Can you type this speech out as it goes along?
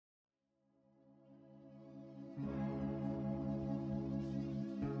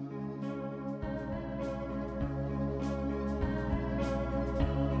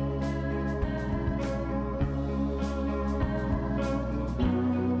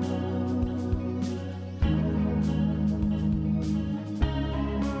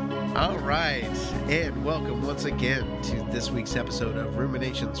All right, and welcome once again to this week's episode of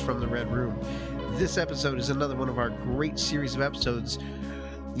Ruminations from the Red Room. This episode is another one of our great series of episodes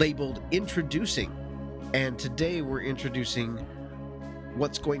labeled Introducing, and today we're introducing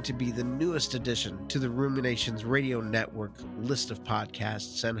what's going to be the newest addition to the Ruminations Radio Network list of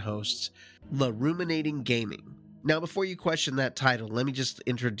podcasts and hosts, La Ruminating Gaming. Now, before you question that title, let me just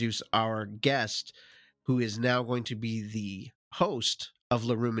introduce our guest, who is now going to be the host of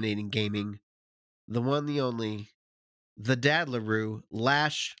La Ruminating Gaming, the one, the only, the Dad LaRue,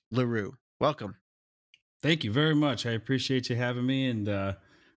 Lash LaRue. Welcome. Thank you very much. I appreciate you having me, and I'm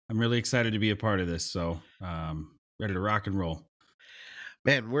really excited to be a part of this. So, ready to rock and roll.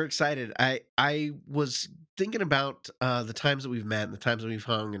 Man, we're excited. I was thinking about the times that we've met and the times that we've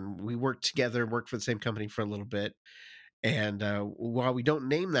hung, and we worked together, worked for the same company for a little bit. And while we don't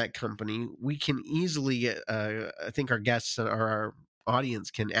name that company, we can easily, I think our guests or our audience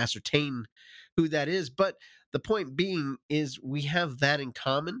can ascertain who that is. But the point being is we have that in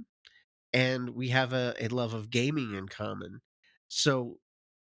common, and we have a love of gaming in common. So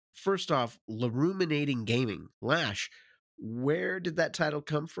first off, Laruminating Gaming. Lash, where did that title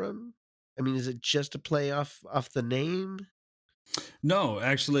come from? I mean, is it just a play off the name? No,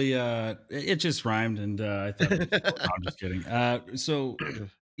 actually, it just rhymed, and I thought it was cool. No, I'm just kidding.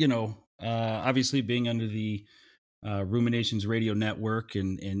 Obviously, being under the Ruminations Radio Network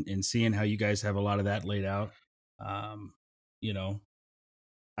and seeing how you guys have a lot of that laid out, you know,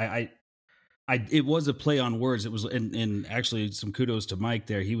 I it was a play on words. It was, and actually, some kudos to Mike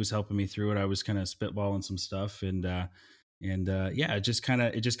there. He was helping me through it. I was kind of spitballing some stuff, and yeah, it just kind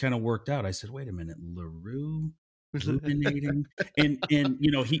of worked out. I said, "Wait a minute, LaRue." Ruminating, and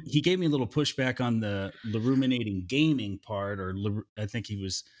he gave me a little pushback on the Ruminating Gaming part, or I think he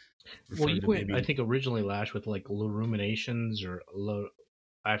was Well, you referring to went, maybe I think, originally, Lash, with like Ruminations or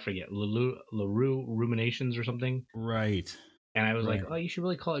I forget, LaRue Ruminations or something. right, And I was like, right. oh, you should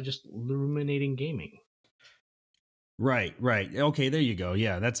really call it just Ruminating Gaming. Right. Okay, there you go.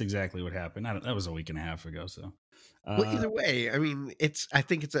 Yeah, that's exactly what happened. That was a week and a half ago. So, Well, either way, I mean, I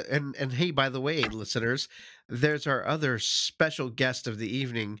think it's and hey, by the way, listeners, there's our other special guest of the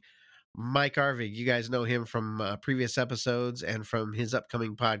evening, Mike Arvig. You guys know him from previous episodes and from his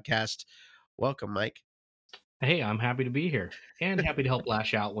upcoming podcast. Welcome, Mike. Hey, I'm happy to be here and happy to help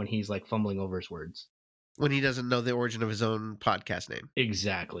Lash out when he's like fumbling over his words. When he doesn't know the origin of his own podcast name.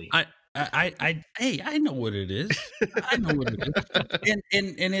 Exactly. hey, I know what it is. I know what it is,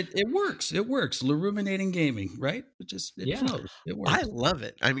 and it works. It works. Ruminating Gaming, right? It flows. It works. I love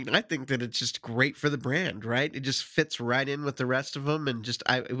it. I mean, I think that it's just great for the brand, right? It just fits right in with the rest of them, and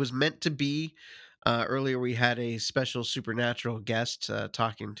it was meant to be. Earlier, we had a special supernatural guest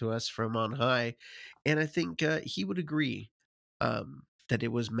talking to us from on high, and I think he would agree that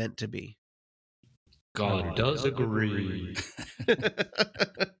it was meant to be. God does agree.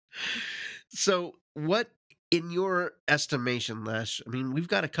 So, what, in your estimation, Lash? I mean, we've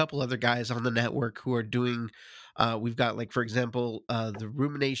got a couple other guys on the network who are doing. We've got, like, for example, the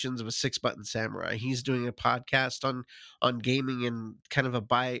Ruminations of a Six-Button Samurai. He's doing a podcast on gaming and kind of a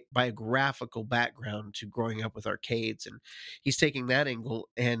biographical background to growing up with arcades, and he's taking that angle.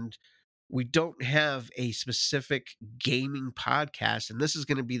 And we don't have a specific gaming podcast, and this is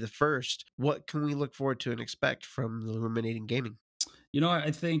going to be the first. What can we look forward to and expect from the Ruminating Gaming?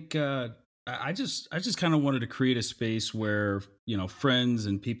 I think I just kind of wanted to create a space where friends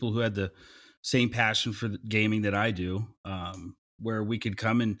and people who had the same passion for the gaming that I do, where we could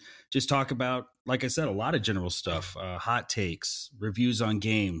come and just talk about, like I said, a lot of general stuff, hot takes, reviews on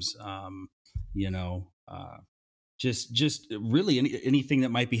games, just really anything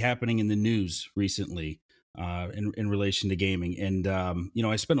that might be happening in the news recently in relation to gaming. And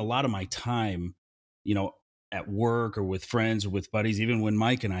I spend a lot of my time, at work or with friends or with buddies. Even when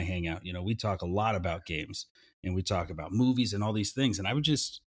Mike and I hang out, we talk a lot about games and we talk about movies and all these things. And I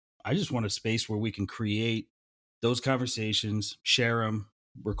just want a space where we can create those conversations, share them,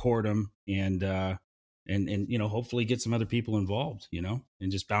 record them, and hopefully get some other people involved, and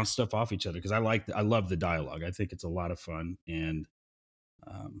just bounce stuff off each other. Because I love the dialogue. I think it's a lot of fun. And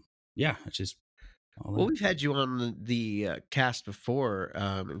it's just well, we've had you on the cast before.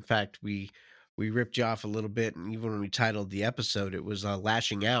 In fact, we ripped you off a little bit, and even when we titled the episode, it was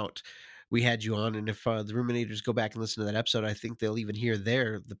Lashing Out. We had you on, and if the Ruminators go back and listen to that episode, I think they'll even hear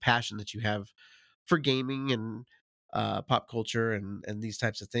there the passion that you have for gaming and pop culture and these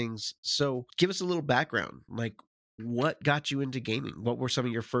types of things. So give us a little background. Like, what got you into gaming? What were some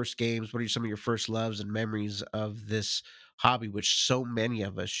of your first games? What are some of your first loves and memories of this hobby, which so many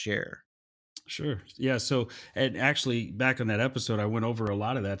of us share? Sure. Yeah. So, and actually, back on that episode, I went over a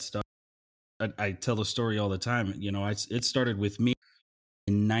lot of that stuff. I tell the story all the time. You know, it started with me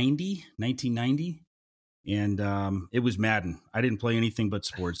in 1990. And it was Madden. I didn't play anything but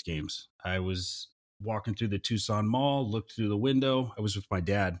sports games. I was walking through the Tucson Mall, looked through the window. I was with my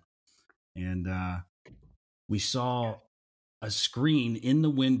dad, and we saw a screen in the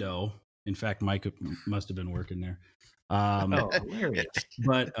window. In fact, Mike must have been working there. Hilarious!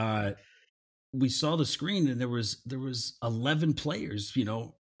 But we saw the screen, and there was 11 players, you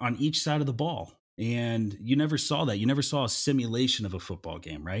know, on each side of the ball, and you never saw that. You never saw a simulation of a football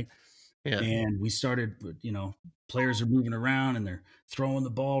game, right? Yeah. And we started, you know, players are moving around and they're throwing the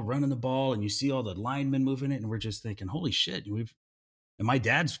ball, running the ball, and you see all the linemen moving it, and we're just thinking, holy shit, and my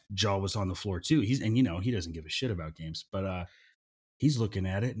dad's jaw was on the floor too. And you know, he doesn't give a shit about games, but he's looking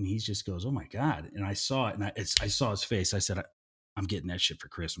at it and he just goes, "Oh my god!" And I saw it, and I saw his face. I said, "I'm getting that shit for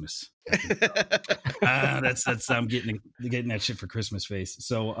Christmas." That's I'm getting that shit for Christmas face.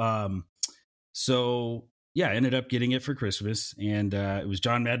 So yeah, I ended up getting it for Christmas, and it was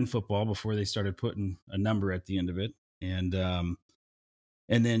John Madden Football before they started putting a number at the end of it, and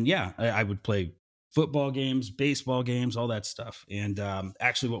then yeah, I would play football games, baseball games, all that stuff. And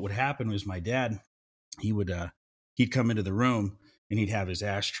actually, what would happen was my dad, he'd come into the room and he'd have his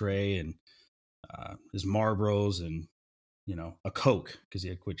ashtray and his Marlboros and, you know, a Coke, because he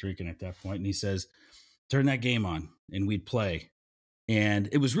had quit drinking at that point, and he says, "Turn that game on," and we'd play. And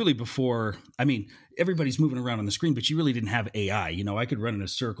it was really before, I mean, everybody's moving around on the screen, but you really didn't have AI. You know, I could run in a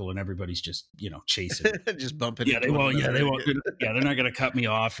circle and everybody's just, you know, chasing. Just bumping. Yeah, they won't. Yeah, they won't. Yeah, they're not going to cut me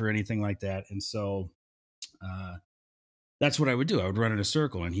off or anything like that. And so that's what I would do. I would run in a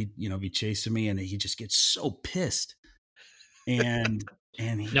circle, and he'd, you know, be chasing me, and he just gets so pissed. And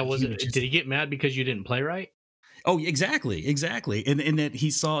Now, did he get mad because you didn't play right? Oh, exactly. And that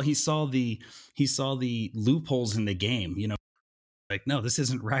he saw the loopholes in the game, you know, like, no, this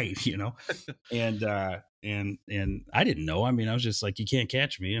isn't right, you know. And I didn't know. I mean, I was just like, you can't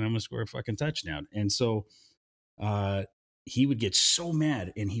catch me, and I'm gonna score a fucking touchdown. And so he would get so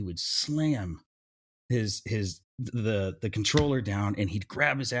mad, and he would slam the controller down, and he'd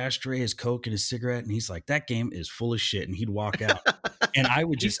grab his ashtray, his Coke, and his cigarette, and he's like, "That game is full of shit," and he'd walk out. And I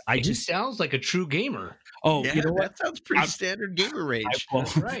just sounds like a true gamer. Oh, yeah, you know what? That sounds pretty standard gamer rage.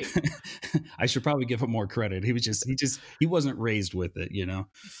 That's right. I should probably give him more credit. He wasn't raised with it, you know.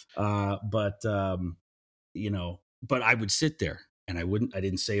 You know, but I would sit there, and I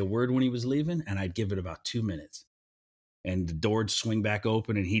didn't say a word when he was leaving, and I'd give it about 2 minutes. And the door would swing back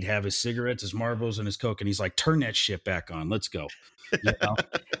open, and he'd have his cigarettes, his Marlboros, and his Coke, and he's like, "Turn that shit back on. Let's go." You know?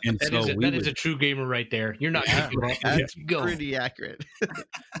 And that is a true gamer right there. You're not that's pretty accurate.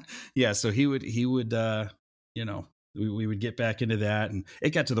 Yeah, so he would you know, we would get back into that, and it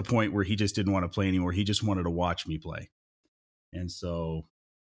got to the point where he just didn't want to play anymore. He just wanted to watch me play. And so,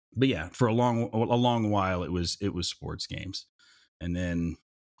 but yeah, for a long while it was sports games. And then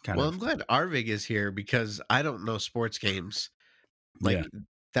I'm glad Arvig is here, because I don't know sports games. Like,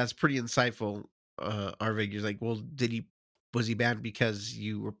 that's pretty insightful. Arvig, you're like, well, was he banned because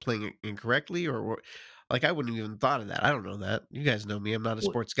you were playing it incorrectly, or like, I wouldn't even thought of that. I don't know that. You guys know me. I'm not a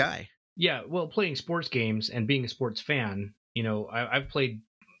sports guy. Yeah, well, playing sports games and being a sports fan, you know, I've played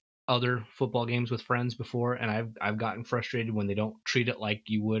other football games with friends before, and I've gotten frustrated when they don't treat it like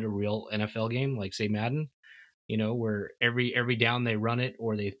you would a real NFL game, like say Madden. You know, where every down they run it,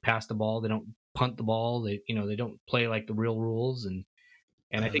 or they pass the ball, they don't punt the ball. They don't play like the real rules. And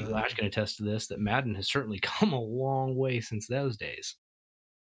I think Lash can attest to this, that Madden has certainly come a long way since those days.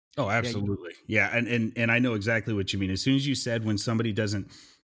 Oh, absolutely. Yeah. And I know exactly what you mean. As soon as you said when somebody doesn't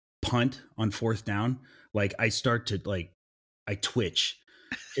punt on 4th down, like, I start to, like, I twitch,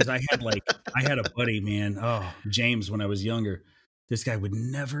 because I had a buddy, man. Oh, James, when I was younger, this guy would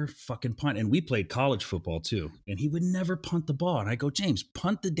never fucking punt. And we played college football too, and he would never punt the ball. And I go, "James,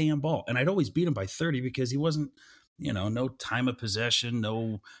 punt the damn ball." And I'd always beat him by 30, because he wasn't, you know, no time of possession,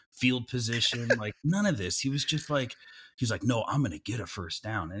 no field position, like none of this. He was just like, "No, I'm going to get a 1st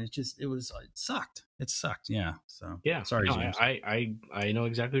down." And it sucked. It sucked. Yeah. So yeah, sorry, no, James. I know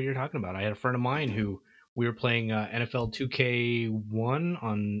exactly what you're talking about. I had a friend of mine who, we were playing NFL 2K1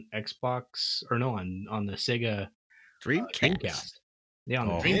 on Xbox, or no, on the Sega Dreamcast. Yeah, on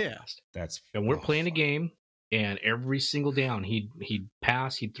the Dreamcast. And we're playing a game, and every single down he'd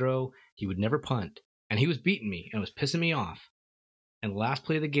pass, he'd throw, he would never punt. And he was beating me, and it was pissing me off. And the last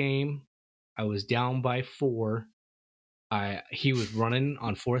play of the game, I was down by 4. He was running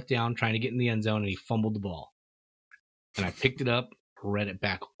on 4th down, trying to get in the end zone, and he fumbled the ball. And I picked it up, read it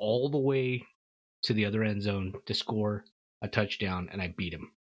back all the way to the other end zone to score a touchdown, and I beat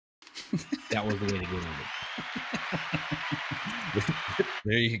him. That was the way the game ended.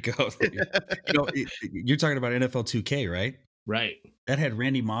 There you go. You're talking about NFL 2K, right? Right. That had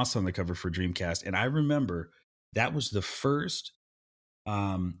Randy Moss on the cover for Dreamcast, and I remember that was the first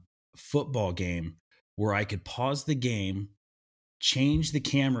football game where I could pause the game, change the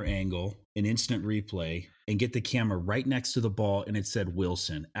camera angle in instant replay, and get the camera right next to the ball, and it said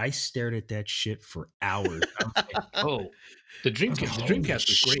Wilson. I stared at that shit for hours. The Dreamcast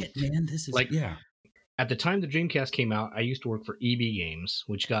was great, man. This is At the time the Dreamcast came out, I used to work for EB Games,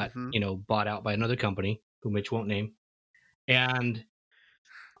 which got bought out by another company who Mitch won't name, and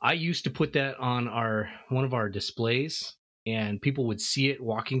I used to put that on one of our displays, and people would see it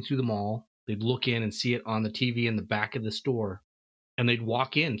walking through the mall. They'd look in and see it on the TV in the back of the store, and they'd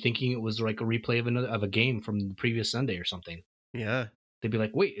walk in thinking it was like a replay of a game from the previous Sunday or something. Yeah. They'd be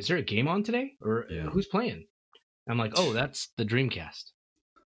like, "Wait, is there a game on today? Or who's playing?" I'm like, "Oh, that's the Dreamcast."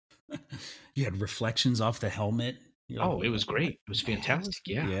 You had reflections off the helmet. It was great. It was fantastic.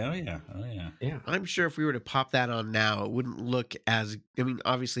 Yeah. I'm sure if we were to pop that on now, it wouldn't look as. I mean,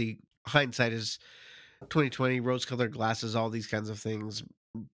 obviously, hindsight is 2020. Rose-colored glasses, all these kinds of things.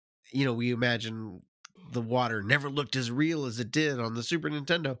 We imagine the water never looked as real as it did on the Super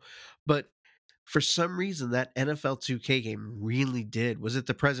Nintendo, but for some reason, that NFL 2K game really did. Was it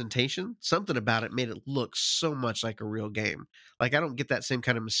the presentation? Something about it made it look so much like a real game. Like I don't get that same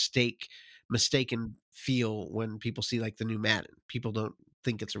kind of mistaken feel when people see like the new Madden. People don't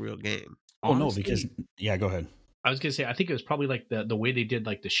think it's a real game. Oh no, because go ahead. I was gonna say I think it was probably like the way they did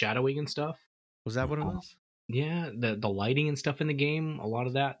like the shadowing and stuff. Was that what it was? Yeah, the lighting and stuff in the game. A lot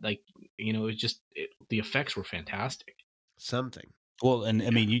of that, like it's just the effects were fantastic. Something. Well, and I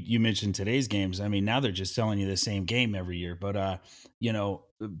mean, you mentioned today's games. I mean, now they're just selling you the same game every year. But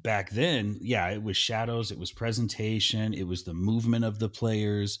back then, it was shadows, it was presentation, it was the movement of the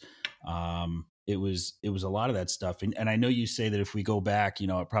players. It was a lot of that stuff. And I know you say that if we go back,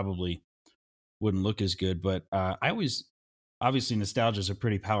 it probably wouldn't look as good. But obviously nostalgia is a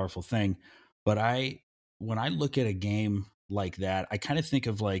pretty powerful thing. But when I look at a game like that, I kind of think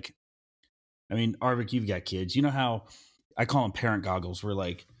of Arvik, you've got kids. You know how I call them parent goggles, where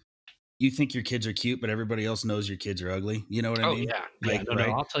like you think your kids are cute, but everybody else knows your kids are ugly. You know what I mean? Yeah. No,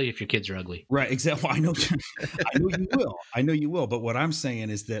 I'll tell you if your kids are ugly. Right. Exactly. I know you will. I know you will. But what I'm saying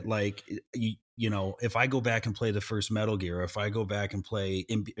is that like, if I go back and play the first Metal Gear, or if I go back and play,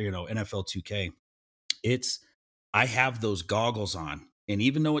 NFL 2K, I have those goggles on. And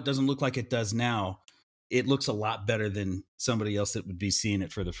even though it doesn't look like it does now, it looks a lot better than somebody else that would be seeing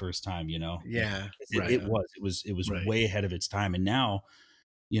it for the first time, Yeah. It was way ahead of its time. And now,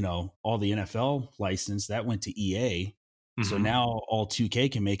 all the NFL license that went to EA. Mm-hmm. So now all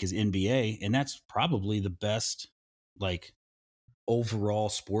 2K can make is NBA. And that's probably the best, like, overall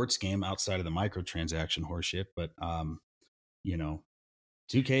sports game outside of the microtransaction horseshit. But,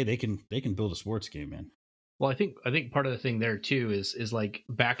 2K, they can build a sports game, man. Well, I think part of the thing there too is like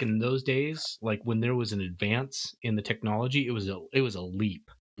back in those days, like when there was an advance in the technology, it was a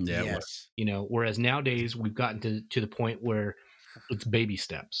leap. Yeah. Yes. Whereas nowadays we've gotten to the point where it's baby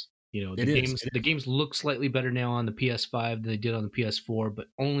steps. The games look slightly better now on the PS5 than they did on the PS4, but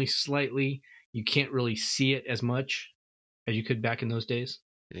only slightly. You can't really see it as much as you could back in those days.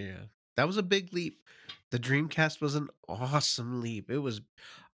 Yeah. That was a big leap. The Dreamcast was an awesome leap.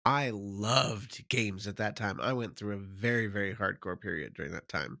 I loved games at that time. I went through a very, very hardcore period during that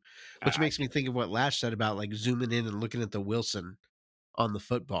time, which makes me think of what Lash said about like zooming in and looking at the Wilson on the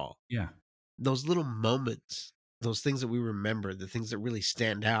football. Yeah. Those little moments, those things that we remember, the things that really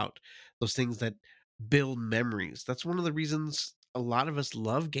stand out, those things that build memories. That's one of the reasons a lot of us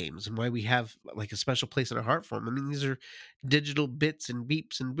love games and why we have like a special place in our heart for them. I mean, these are digital bits and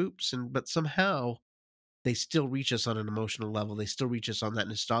beeps and boops, but somehow they still reach us on an emotional level. They still reach us on that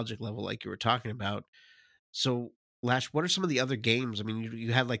nostalgic level, like you were talking about. So, Lash, what are some of the other games? I mean,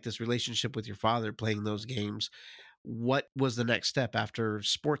 you had like this relationship with your father playing those games. What was the next step after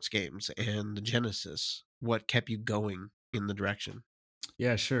sports games and the Genesis? What kept you going in the direction?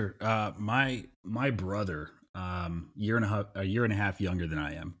 Yeah, sure. My brother, a year and a half younger than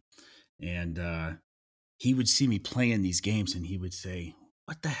I am, and he would see me playing these games, and he would say,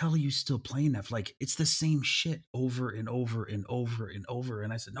 "What the hell are you still playing that? Like, it's the same shit over and over and over and over."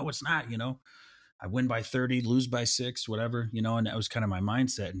 And I said, "No, it's not. I win by 30, lose by 6, whatever, and that was kind of my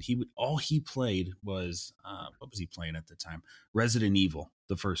mindset." And all he played was, what was he playing at the time? Resident Evil,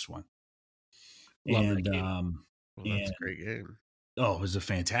 the first one. Love that game. That's a great game. Oh, it was a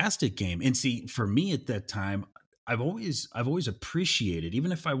fantastic game. And see, for me at that time, I've always appreciated,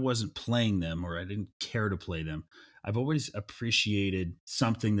 even if I wasn't playing them or I didn't care to play them, I've always appreciated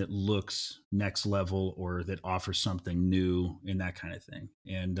something that looks next level or that offers something new and that kind of thing.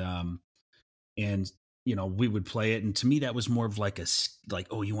 And we would play it, and to me that was more of like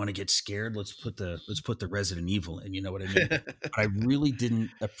oh, you want to get scared, let's put the Resident Evil in, you know what I mean? But I really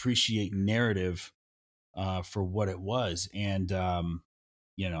didn't appreciate narrative for what it was. And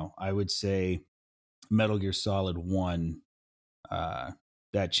I would say Metal Gear Solid 1,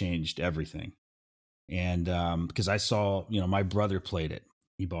 that changed everything. And because I saw, my brother played it,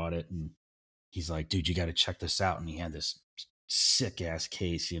 he bought it, and he's like, dude, you got to check this out. And he had this sick ass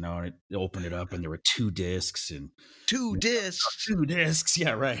case, and it opened it up, and there were 2 discs and 2 discs. 2 discs.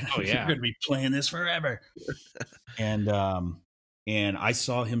 Yeah, right. Oh yeah, you're gonna be playing this forever. And I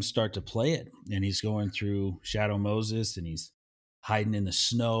saw him start to play it, and he's going through Shadow Moses, and he's hiding in the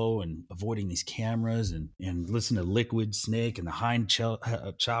snow and avoiding these cameras, and listen to Liquid Snake and the Hind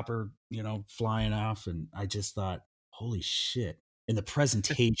Chopper, flying off. And I just thought, holy shit. And the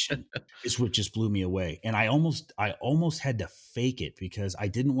presentation is what just blew me away. And I almost had to fake it because I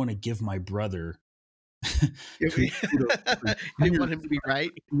didn't want to give my brother you didn't want him to be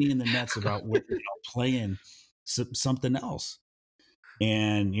right. Me in the nuts about playing something else.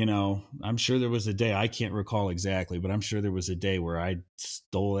 And, I'm sure there was a day, I can't recall exactly, but I'm sure there was a day where I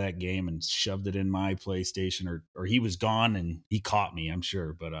stole that game and shoved it in my PlayStation, or he was gone and he caught me, I'm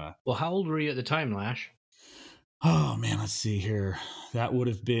sure. But well, how old were you at the time, Lash? Oh man, let's see here. That would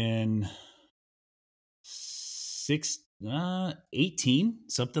have been 18,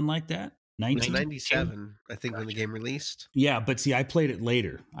 something like that. 1997, I think, when the game released. Yeah, but see, I played it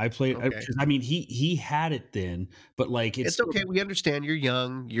later. Okay. I mean, he had it then, but like it's okay. We understand you're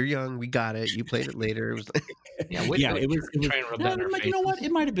young. We got it. You played it later. It was it was. You know what?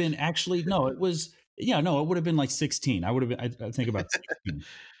 It might have been actually. No, it was. Yeah, no, it would have been like 16. I would have been. I think about 16.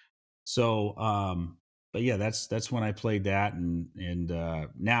 So, but yeah, that's when I played that, and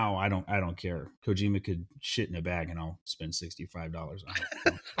now I don't care. Kojima could shit in a bag, and I'll spend $65 on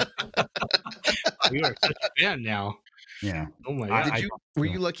it. You are such a fan now. Yeah. Oh my god. Were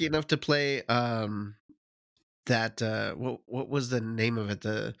you lucky enough to play that? What was the name of it?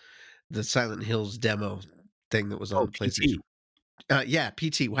 The Silent Hills demo thing that was on the PlayStation. Yeah,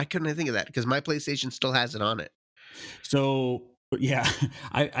 PT. Why couldn't I think of that? Because my PlayStation still has it on it. So. Yeah,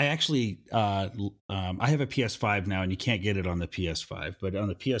 I actually I have a PS5 now, and you can't get it on the PS5. But on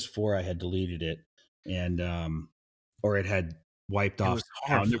the PS4, I had deleted it, and or it had wiped off.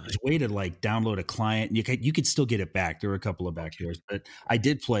 There was a way to like download a client. You could still get it back. There were a couple of backdoors, but I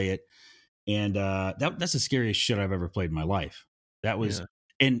did play it, and that's the scariest shit I've ever played in my life. That was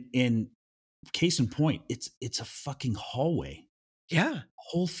in case in point. It's a fucking hallway. Yeah, the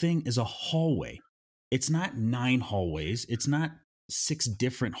whole thing is a hallway. It's not 9 hallways. It's not 6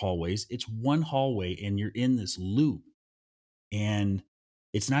 different hallways. It's one hallway, and you're in this loop, and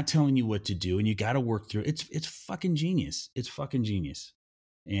it's not telling you what to do, and you got to work through it. It's fucking genius. It's fucking genius.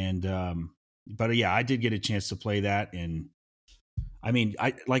 And but yeah, I did get a chance to play that, and I mean,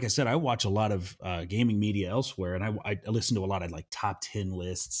 like I said, I watch a lot of gaming media elsewhere, and I listen to a lot of like top 10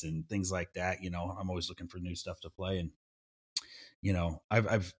 lists and things like that. I'm always looking for new stuff to play, and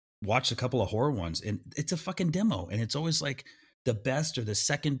I've watched a couple of horror ones, and it's a fucking demo, and it's always like the best or the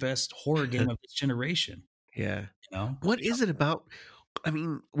second best horror game of this generation. Yeah. What is it about? I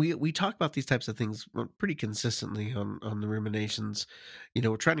mean, we talk about these types of things pretty consistently on the Ruminations.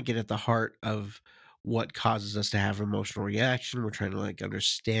 We're trying to get at the heart of what causes us to have emotional reaction. We're trying to like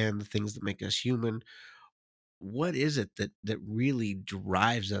understand the things that make us human. What is it that really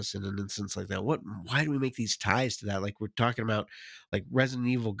drives us in an instance like that? Why do we make these ties to that? Like we're talking about, like Resident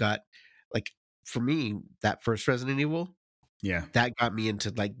Evil got, like for me, that first Resident Evil, that got me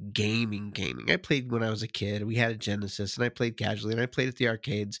into like gaming. I played when I was a kid. We had a Genesis, and I played casually, and I played at the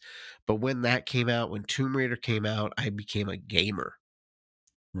arcades. But when that came out, when Tomb Raider came out, I became a gamer.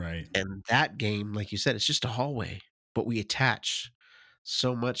 Right. And that game, like you said, it's just a hallway, but we attach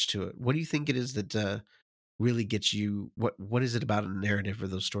so much to it. What do you think it is that really gets you? What is it about a narrative or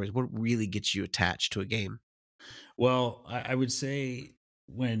those stories? What really gets you attached to a game? Well, I would say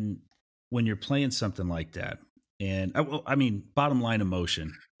when you're playing something like that, and I mean, bottom line,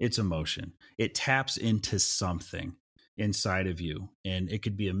 emotion. It's emotion. It taps into something inside of you, and it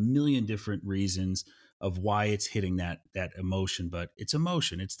could be a million different reasons of why it's hitting that emotion, but it's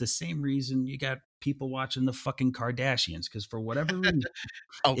emotion. It's the same reason you got people watching the fucking Kardashians, because for whatever reason.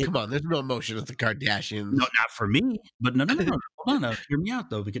 Come on, there's no emotion with the Kardashians. No, not for me. But no. Hold on, hear me out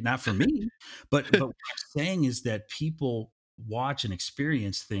though, because not for me. But what I'm saying is that people watch and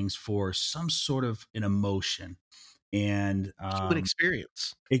experience things for some sort of an emotion. And Human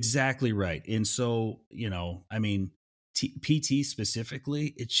experience. Exactly right. And so, I mean, PT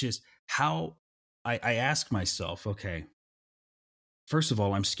specifically, it's just how I ask myself, okay, first of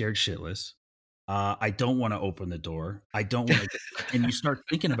all, I'm scared shitless. I don't want to open the door. I don't want to. And you start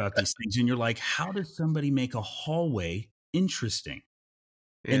thinking about these things and you're like, how does somebody make a hallway interesting?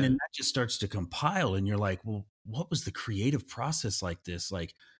 Yeah. And then that just starts to compile and you're like, well, what was the creative process like this?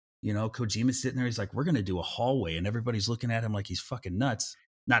 Like, Kojima's sitting there. He's like, we're going to do a hallway. And everybody's looking at him like he's fucking nuts.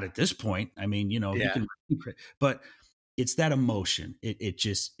 Not at this point. I mean, he can, but it's that emotion.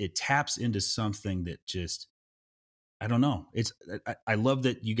 It taps into something that just, I don't know. I love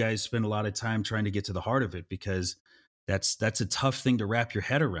that you guys spend a lot of time trying to get to the heart of it, because that's a tough thing to wrap your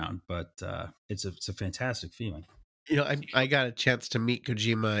head around, but it's a fantastic feeling. I got a chance to meet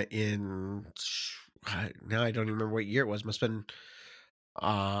Kojima in, now I don't even remember what year it was. Must have been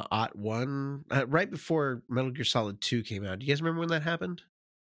 '01, right before Metal Gear Solid 2 came out. Do you guys remember when that happened?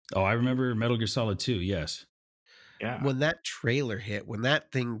 Oh, I remember Metal Gear Solid 2. Yes. Yeah. When that trailer hit, when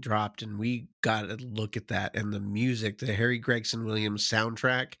that thing dropped, and we got a look at that, and the music, the Harry Gregson Williams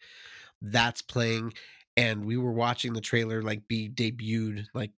soundtrack, that's playing, and we were watching the trailer like be debuted,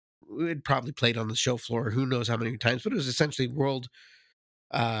 like we had probably played on the show floor who knows how many times, but it was essentially world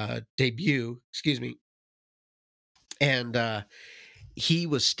debut, excuse me. And he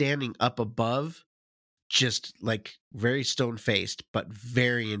was standing up above, just like very stone faced, but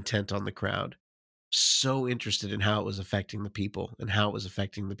very intent on the crowd. So interested in how it was affecting the people and how it was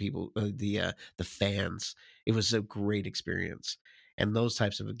affecting the people, the fans. It was a great experience, and those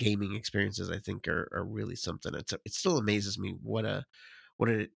types of gaming experiences, I think, are really something. It still amazes me what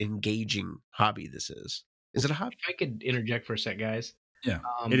an engaging hobby this is. Is it a hobby? If I could interject for a sec, guys. Yeah,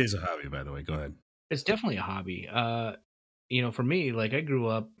 it is a hobby, by the way. Go ahead. It's definitely a hobby. For me, like I grew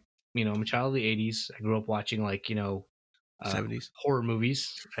up, I'm a child of the '80s. I grew up watching 70s horror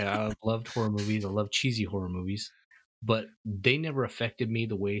movies. I loved horror movies. I love cheesy horror movies, but they never affected me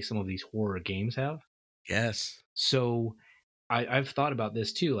the way some of these horror games have. Yes. So I've thought about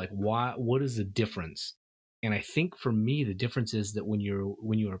this too. Like, what is the difference? And I think for me, the difference is that when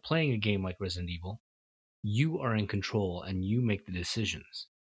you are playing a game like Resident Evil, you are in control and you make the decisions.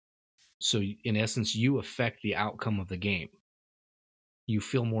 So in essence, you affect the outcome of the game. You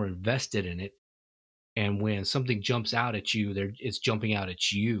feel more invested in it. And when something jumps out at you, it's jumping out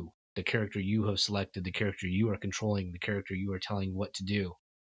at you, the character you have selected, the character you are controlling, the character you are telling what to do.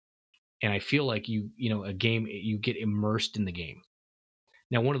 And I feel like a game, you get immersed in the game.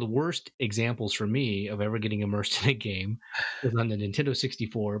 Now, one of the worst examples for me of ever getting immersed in a game was on the Nintendo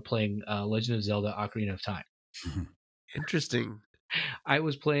 64 playing Legend of Zelda: Ocarina of Time. Interesting. I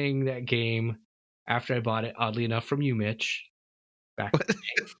was playing that game after I bought it, oddly enough, from you, Mitch. Back in the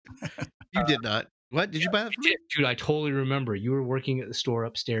day. You did not. What? Did you buy that from me? Dude, I totally remember. You were working at the store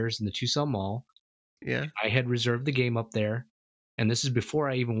upstairs in the Tucson Mall. Yeah. I had reserved the game up there. And this is before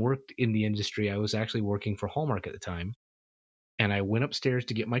I even worked in the industry. I was actually working for Hallmark at the time. And I went upstairs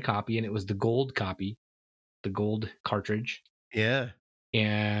to get my copy, and it was the gold copy, the gold cartridge. Yeah.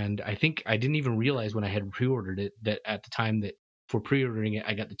 And I think I didn't even realize when I had pre-ordered it that at the time that for pre-ordering it,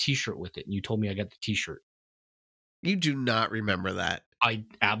 I got the t-shirt with it. And you told me I got the t-shirt. You do not remember that. I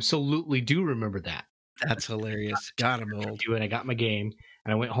absolutely do remember that. That's hilarious. God, I'm old. And I got my game,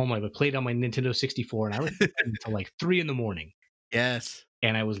 and I went home. I played on my Nintendo 64, and I was until like 3 a.m. Yes.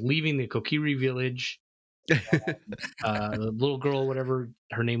 And I was leaving the Kokiri village. The little girl, whatever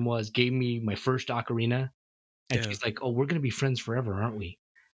her name was, gave me my first ocarina. And she's like, "Oh, we're going to be friends forever, aren't we?"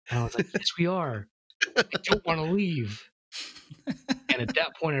 And I was like, "Yes, we are. I don't want to leave." And at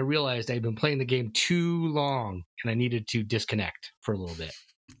that point, I realized I'd been playing the game too long, and I needed to disconnect for a little bit.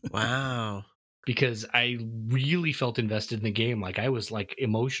 Wow. Because I really felt invested in the game. Like I was like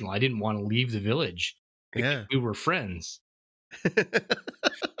emotional. I didn't want to leave the village. Yeah. We were friends.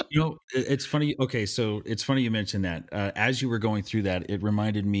 It's funny. Okay, so it's funny you mentioned that. As you were going through that, it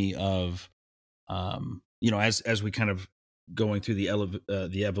reminded me of, as we kind of going through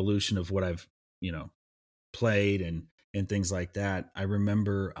the evolution of what I've, played and things like that. I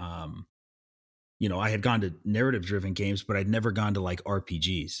remember, I had gone to narrative driven games, but I'd never gone to like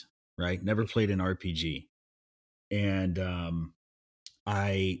RPGs, right? Never played an RPG. And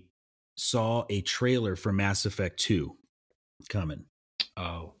I saw a trailer for Mass Effect 2 coming.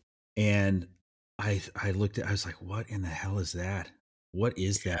 Oh. And I looked at, I was like, what in the hell is that? What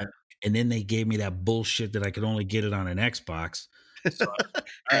is that? And then they gave me that bullshit that I could only get it on an Xbox. So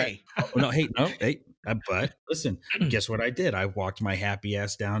Hey. But listen, guess what I did? I walked my happy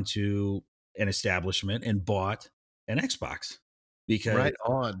ass down to an establishment and bought an Xbox because right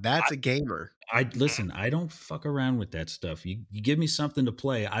on. That's a gamer. I listen. I don't fuck around with that stuff. You give me something to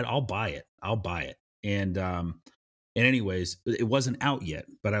play, I'll buy it. I'll buy it. And anyways, it wasn't out yet,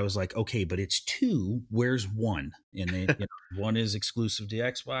 but I was like, okay, but it's 2. Where's 1? And they, 1 is exclusive to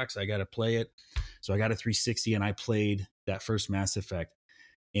Xbox. I got to play it. So I got a 360 and I played that first Mass Effect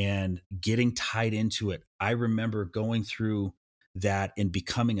and getting tied into it. I remember going through that and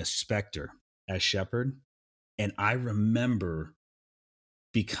becoming a Spectre as Shepard. And I remember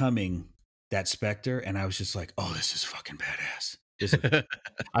becoming that Spectre. And I was just like, oh, this is fucking badass.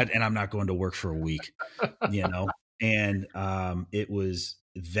 And I'm not going to work for a week, And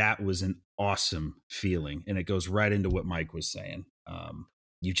that was an awesome feeling. And it goes right into what Mike was saying.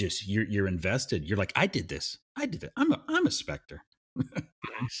 You're invested. You're like, I did this. I'm a Spectre.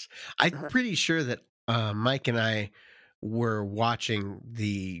 Nice. I'm pretty sure that Mike and I were watching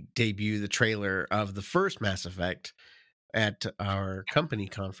the trailer of the first Mass Effect at our company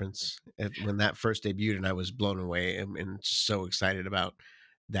conference when that first debuted, and I was blown away and so excited about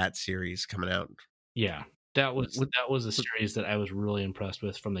that series coming out. Yeah, that was a series that I was really impressed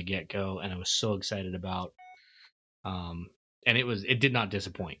with from the get-go, and I was so excited about. And it did not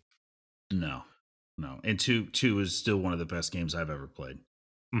disappoint. No. And two is still one of the best games I've ever played.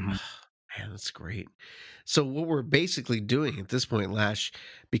 Mm-hmm. Man, that's great. So what we're basically doing at this point, Lash,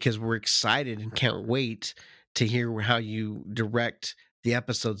 because we're excited and can't wait to hear how you direct the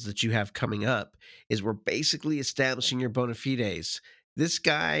episodes that you have coming up, is we're basically establishing your bona fides. This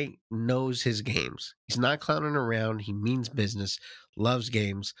guy knows his games. He's not clowning around. He means business, loves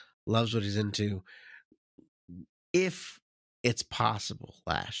games, loves what he's into. If it's possible,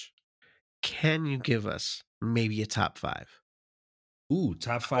 Lash, can you give us maybe a top 5? Ooh,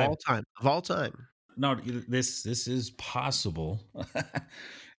 top 5 of all time. No, this is possible.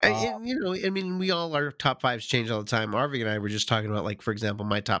 And, I mean, we all, our top 5s change all the time. Arvig and I were just talking about, like, for example,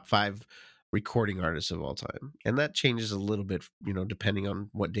 my top 5 recording artists of all time, and that changes a little bit, depending on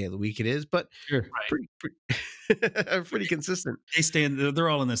what day of the week it is. But sure, pretty consistent. They're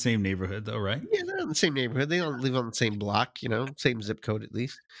all in the same neighborhood, though, right? Yeah, they're in the same neighborhood. They don't live on the same block, same zip code at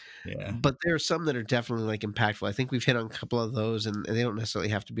least. Yeah. But there are some that are definitely like impactful. I think we've hit on a couple of those, and they don't necessarily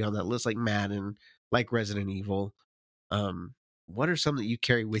have to be on that list, like Madden, like Resident Evil. What are some that you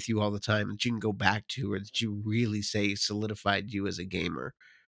carry with you all the time that you can go back to, or that you really say solidified you as a gamer?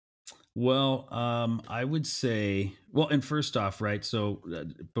 Well, I would say, and first off, right? So,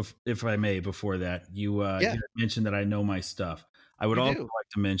 if I may, before that, you mentioned that I know my stuff. I would also like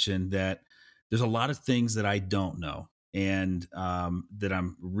to mention that there's a lot of things that I don't know, and that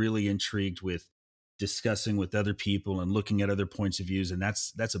I'm really intrigued with discussing with other people and looking at other points of views, and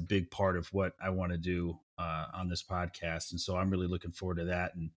that's a big part of what I want to do on this podcast. And so I'm really looking forward to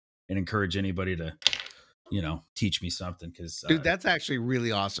that, and encourage anybody to teach me something, because dude, that's actually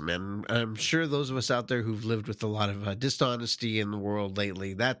really awesome, man. I'm sure those of us out there who've lived with a lot of dishonesty in the world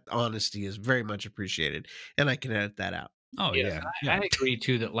lately, that honesty is very much appreciated, and I can edit that out. Oh yeah. I agree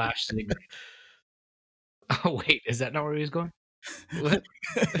too that Lash is oh wait, is that not where he was going? What?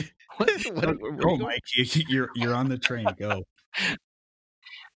 Go, Mike, you're on the train. Go.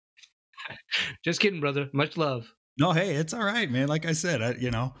 Just kidding, brother. Much love. No, hey, it's all right, man. Like I said,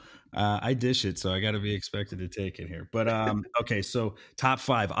 I dish it, so I got to be expected to take it here. But okay, so top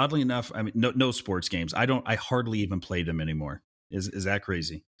 5. Oddly enough, I mean, no sports games. I hardly even play them anymore. Is that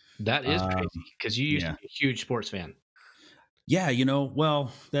crazy? That is crazy, because you used to be a huge sports fan. Yeah,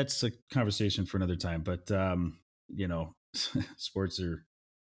 well, that's a conversation for another time. But sports are,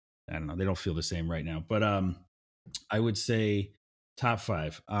 I don't know, they don't feel the same right now. But I would say top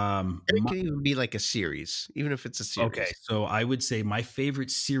 5. It can even be like a series, even if it's a series. Okay, so I would say my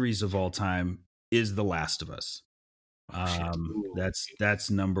favorite series of all time is The Last of Us. That's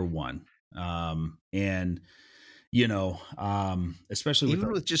number 1. And especially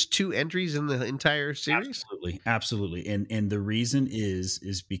even with just 2 entries in the entire series. Absolutely. And the reason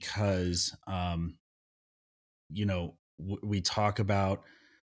is because we talk about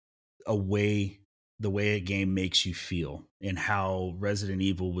the way a game makes you feel, and how Resident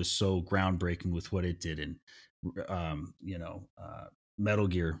Evil was so groundbreaking with what it did. And, Metal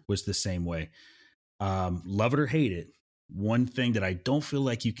Gear was the same way. Love it or hate it, one thing that I don't feel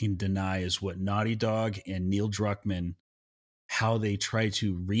like you can deny is what Naughty Dog and Neil Druckmann, how they try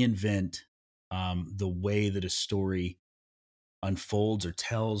to reinvent the way that a story unfolds or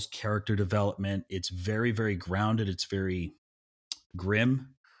tells character development. It's very, very grounded. It's very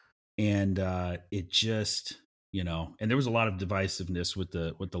grim. And it just, and there was a lot of divisiveness with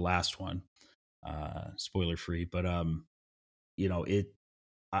the last one, spoiler free, but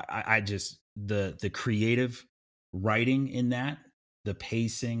I just, the creative writing in that the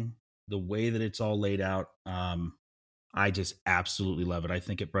pacing, the way that it's all laid out. I just absolutely love it. I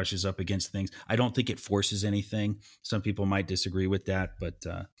think it brushes up against things. I don't think it forces anything. Some people might disagree with that, but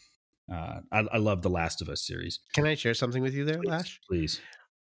I love the Last of Us series. Can I share something with you there, Lash? Please.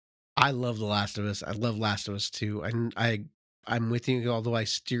 I love The Last of Us. I love Last of Us 2. I'm with you, although I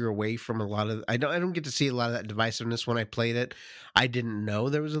steer away from a lot of. I don't get to see a lot of that divisiveness when I played it. I didn't know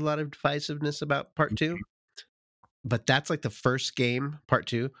there was a lot of divisiveness about Part 2, but that's like the first game, Part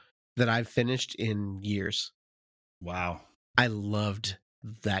 2, that I've finished in years. Wow. I loved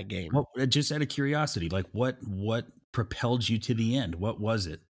that game. Well, just out of curiosity, like what propelled you to the end? What was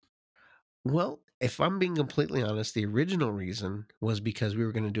it? Well, if I'm being completely honest, the original reason was because we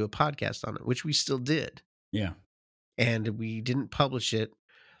were going to do a podcast on it, which we still did. Yeah. And we didn't publish it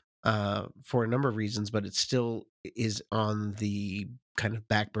for a number of reasons, but it still is on the kind of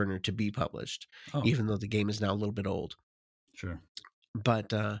back burner to be published, even though the game is now a little bit old. Sure.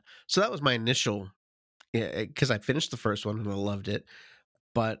 But so that was my initial, because I finished the first one and I loved it,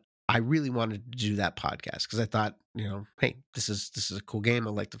 but I really wanted to do that podcast because I thought, hey, this is a cool game.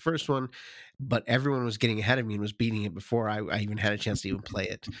 I like the first one, but everyone was getting ahead of me and was beating it before I even had a chance to even play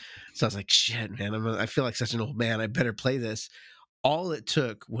it. So I was like, shit, man, I feel like such an old man. I better play this. All it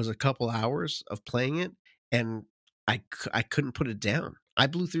took was a couple hours of playing it, and I couldn't put it down. I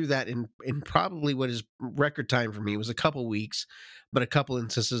blew through that in probably what is record time for me. It was a couple weeks, but a couple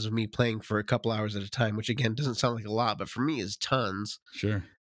instances of me playing for a couple hours at a time, which again doesn't sound like a lot, but for me is tons. Sure.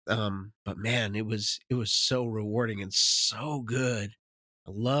 But man, it was so rewarding and so good.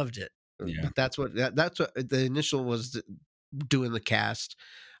 I loved it. Yeah. But that's what the initial was, doing the cast.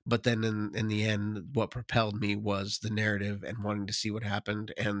 But then in the end, what propelled me was the narrative and wanting to see what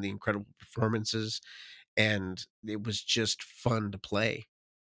happened and the incredible performances. And it was just fun to play.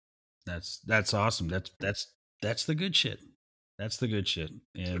 That's awesome. That's the good shit. That's the good shit.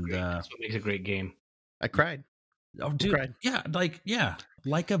 And that's what makes a great game. I cried. Oh, dude. Cried. Yeah.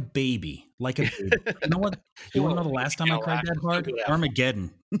 Like a baby. Like a baby. You know what? You want to know the last time I cried that hard?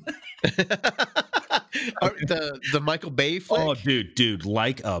 Armageddon. the Michael Bay flick? Oh, dude,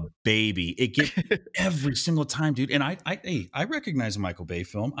 like a baby. It gets every single time, dude. And I recognize a Michael Bay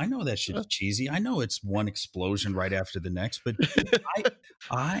film. I know that shit is cheesy. I know it's one explosion right after the next, but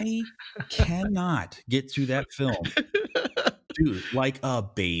I cannot get through that film. Dude, like a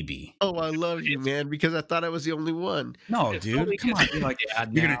baby. Oh, I love you, man, because I thought I was the only one. No, dude, come on. You're like,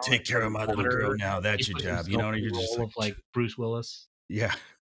 you're going to take care of my little girl now. That's your job. You know, you're just like Bruce Willis. Yeah.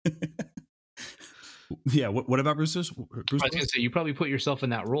 Yeah. What about Bruce? I was going to say, you probably put yourself in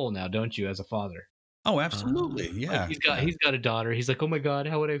that role now, don't you, as a father? Oh, absolutely. Yeah. Like he's got a daughter. He's like, oh my God,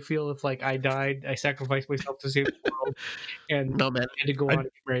 how would I feel if like I died? I sacrificed myself to save the world, and no, man, had to go on and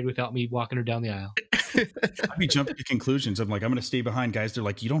get married without me walking her down the aisle. I'd be jumping to conclusions. I'm like, I'm going to stay behind, guys. They're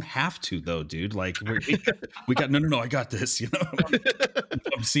like, you don't have to, though, dude. Like, we got no. I got this. You know,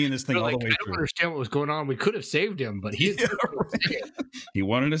 I'm seeing this thing all the way through. I don't understand what was going on. We could have saved him, but he he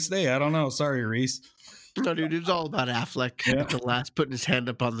wanted to stay. I don't know. Sorry, Reese. No, dude, it was all about Affleck at the last, putting his hand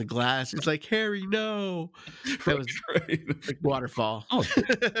up on the glass. It's like, Harry, no. That was like waterfall. Oh,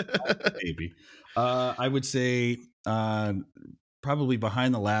 baby. I would say probably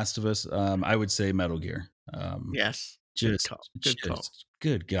behind The Last of Us, I would say Metal Gear. Yes. Just good call.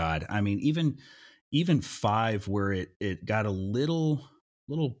 Good God. I mean, even 5, where it got a little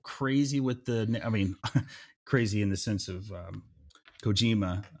crazy with crazy in the sense of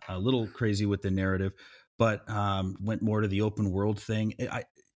Kojima, a little crazy with the narrative, but went more to the open world thing.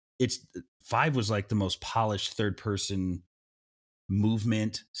 It's 5 was like the most polished third person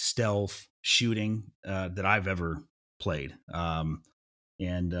movement, stealth, shooting that I've ever played.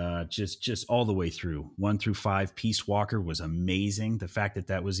 And just all the way through 1 through 5. Peace Walker was amazing. The fact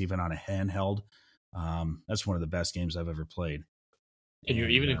that was even on a handheld, that's one of the best games I've ever played. And you're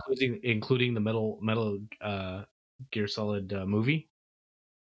even including the Metal Gear Solid movie.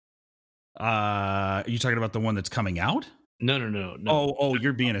 Are you talking about the one that's coming out? No. Oh,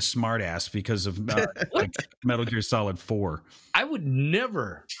 you're being a smartass because of Metal Gear Solid 4. I would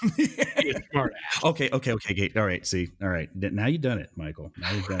never be a smartass. Okay. All right. See. All right. Now you've done it, Michael.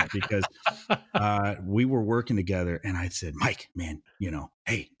 Now you've done it because we were working together, and I said, Mike, man,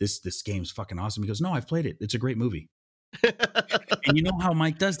 hey, this game's fucking awesome. He goes, no, I've played it. It's a great movie. And you know how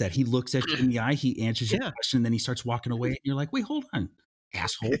Mike does that? He looks at you in the eye, he answers your question, and then he starts walking away. And you're like, wait, hold on,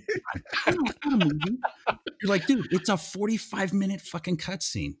 asshole. It's not a movie. You're like, dude, it's a 45-minute fucking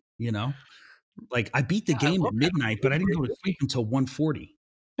cutscene. Like I beat the game at midnight, but I didn't go to sleep until 1:40.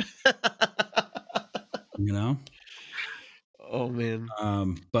 Oh man.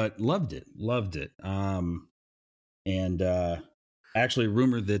 But loved it. And actually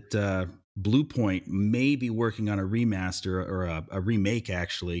rumored that Blue Point may be working on a remaster or a remake,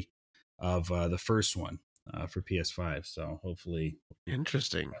 actually, of the first one for PS5. So hopefully,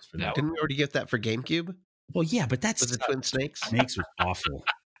 Interesting. for that. Didn't we already get that for GameCube Well, yeah, but that's with the Twin Snakes? Snakes was awful.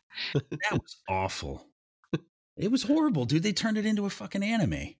 That was awful. It was horrible, dude. They turned it into a fucking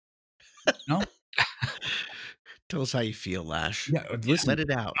anime. No. Tell us how you feel, Lash. Yeah, listen, let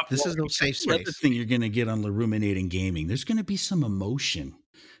it out. This is no safe the other space. thing you're going to get on Ruminating Gaming, there's going to be some emotion.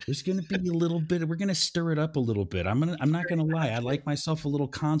 There's going to be a little bit. We're going to stir it up a little bit. I'm not going to lie. I like myself a little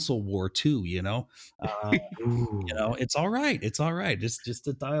console war too. You know, it's all right. It's all right. It's just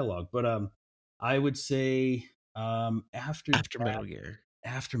a dialogue. But I would say after Metal Gear.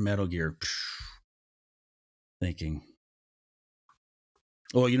 After Metal Gear, thinking.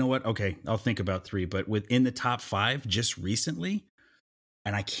 Well, you know what? Okay, I'll think about 3. But within the top 5, just recently,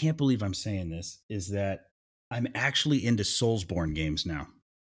 and I can't believe I'm saying this, is that I'm actually into Soulsborne games now.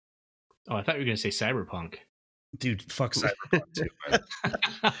 Oh, I thought you were going to say Cyberpunk. Dude, fuck Cyberpunk too.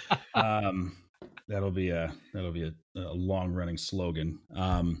 That'll be a long running slogan.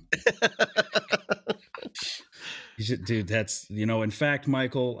 Dude, that's, in fact,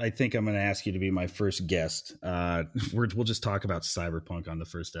 Michael, I think I'm going to ask you to be my first guest. We'll just talk about Cyberpunk on the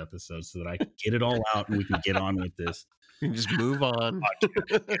first episode so that I can get it all out and we can get on with this. You can just move on.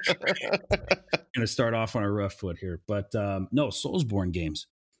 Going to start off on a rough foot here, but no, Soulsborne games.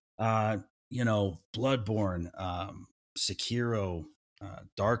 Bloodborne, Sekiro,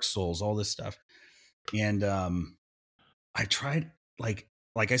 Dark Souls, all this stuff. And I tried, like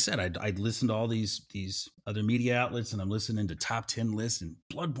I said, I'd listened to all these other media outlets, and I'm listening to top 10 lists, and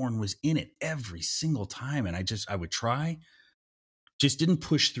Bloodborne was in it every single time. And I would try, just didn't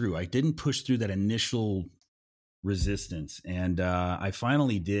push through. I didn't push through that initial resistance. And I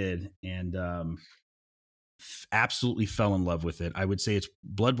finally did, and absolutely fell in love with it. I would say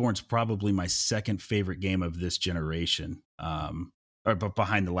Bloodborne's probably my second favorite game of this generation, but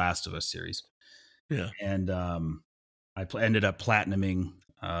behind the Last of Us series. Yeah. And I ended up platinuming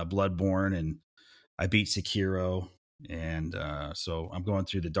Bloodborne, and I beat Sekiro, and so I'm going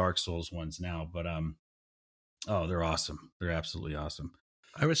through the Dark Souls ones now. But they're awesome. They're absolutely awesome.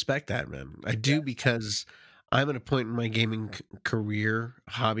 I respect that, man. I do, because I'm at a point in my gaming career,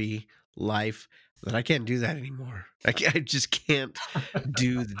 hobby, life that I can't do that anymore. I just can't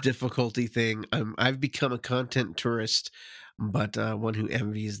do the difficulty thing. I've become a content tourist, but one who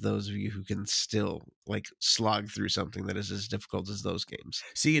envies those of you who can still slog through something that is as difficult as those games.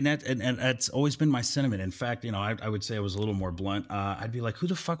 See, and that's always been my sentiment. In fact, I would say I was a little more blunt. I'd be like, who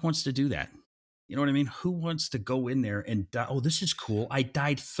the fuck wants to do that? You know what I mean? Who wants to go in there and die? Oh, this is cool. I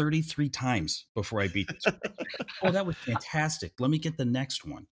died 33 times before I beat this. Oh, that was fantastic. Let me get the next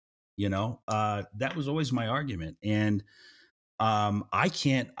one. That was always my argument. And I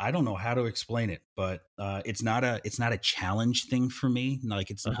don't know how to explain it, but it's not a challenge thing for me.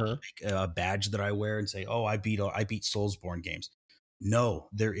 It's not like a badge that I wear and say, oh, I beat Soulsborne games. No,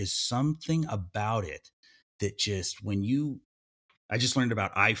 there is something about it that just I just learned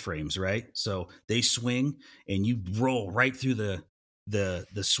about iframes, right? So they swing and you roll right through the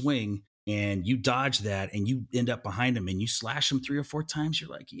swing, and you dodge that, and you end up behind them, and you slash them 3 or 4 times. You're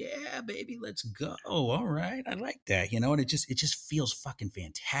like, yeah, baby, let's go. All right. I like that. And it just feels fucking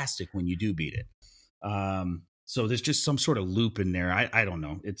fantastic when you do beat it. So there's just some sort of loop in there. I don't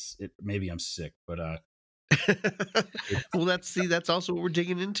know. Maybe I'm sick, but well, that's also what we're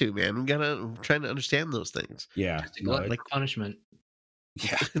digging into, man. I'm trying to understand those things. Yeah. Like punishment.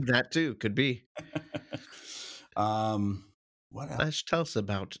 Yeah. That too could be. What else? Tell us.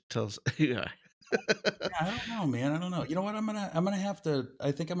 Yeah. I don't know, man. I don't know. You know what? I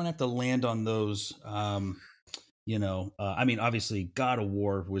think I'm gonna have to land on those. I mean, obviously God of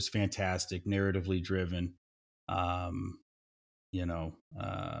War was fantastic, narratively driven. I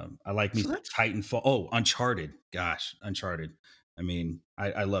like me Titanfall. Oh, Uncharted. Gosh, Uncharted. I mean,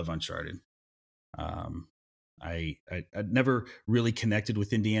 I love Uncharted. I never really connected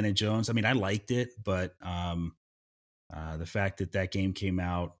with Indiana Jones. I mean, I liked it, but the fact that game came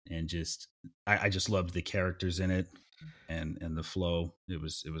out, and I just loved the characters in it and the flow. It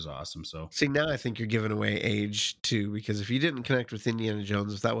was awesome. So see, now I think you're giving away age too, because if you didn't connect with Indiana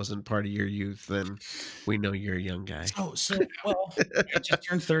Jones, if that wasn't part of your youth, then we know you're a young guy. So well, I just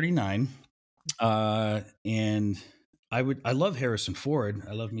turned 39, and I love Harrison Ford.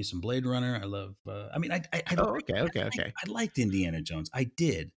 I love me some Blade Runner. I love. I liked Indiana Jones. I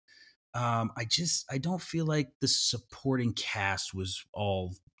did. I don't feel like the supporting cast was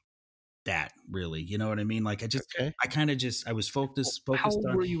all that, really. You know what I mean? I was focused. How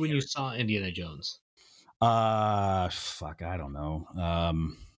old were you when you saw Indiana Jones? Fuck, I don't know.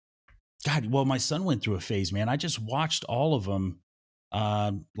 God, well, my son went through a phase, man. I just watched all of them,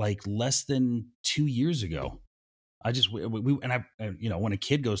 like less than 2 years ago. I just and I you know, when a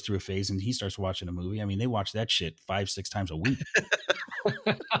kid goes through a phase and he starts watching a movie, I mean, they watch that shit 5-6 times a week.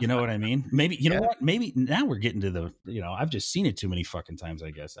 You know what I mean? Maybe you know what? Maybe now we're getting to the, I've just seen it too many fucking times,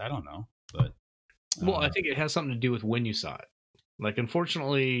 I guess. I don't know, but well, I think it has something to do with when you saw it. Like,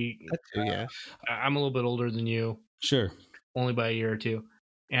 unfortunately, yeah, I'm a little bit older than you, sure, only by a year or two.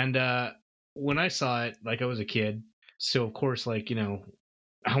 And when I saw it, like, I was a kid, so of course, like,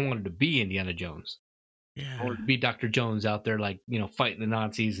 I wanted to be Indiana Jones. yeah, I wanted to be Dr. Jones out there, like, fighting the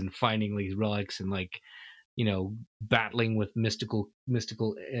Nazis and finding these relics and, like, battling with mystical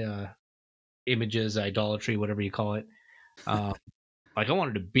images, idolatry, whatever you call it. Like, I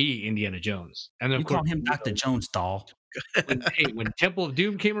wanted to be Indiana Jones, and then you of course, call him Dr. Jones, doll. when Temple of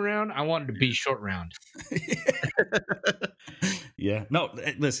Doom came around, I wanted to be Short Round. Yeah, no,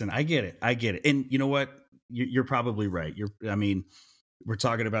 listen, I get it, and you know what? You're probably right. I mean, we're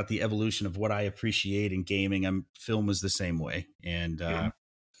talking about the evolution of what I appreciate in gaming. Film is the same way, and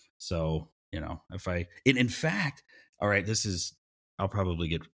so if in fact, all right, I'll probably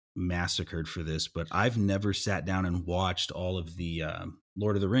get massacred for this, but I've never sat down and watched all of the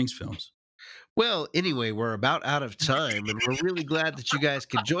Lord of the Rings films. Well, anyway, we're about out of time, and we're really glad that you guys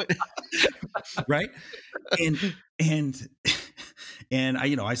could join. Right, and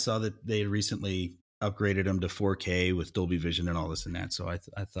I saw that they had recently upgraded them to 4K with Dolby Vision and all this and that. So I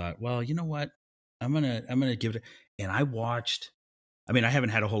thought, well, you know what, I'm gonna give it. And I watched. I mean, I haven't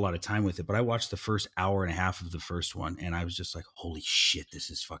had a whole lot of time with it, but I watched the first hour and a half of the first one, and I was just like, "Holy shit,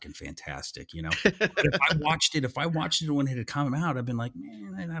 this is fucking fantastic!" But if I watched it when it had come out, I've been like,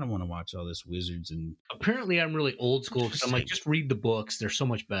 "Man, I don't want to watch all this wizards." And apparently, I'm really old school because I'm like, just read the books; they're so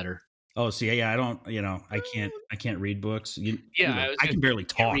much better. Oh, see, yeah, I don't, I can't read books. I can barely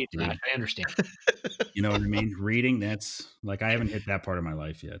talk. I understand. You know what I mean? Reading, that's like, I haven't hit that part of my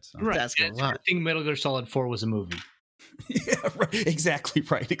life yet. So. Right. That's a good thing Metal Gear Solid 4 was a movie. Yeah, right. Exactly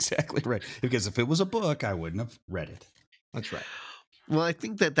right. Because if it was a book, I wouldn't have read it. That's right. Well, I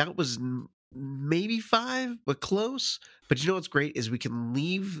think that was maybe 5, but close. But you know what's great is we can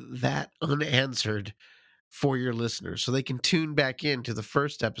leave that unanswered for your listeners, so they can tune back into the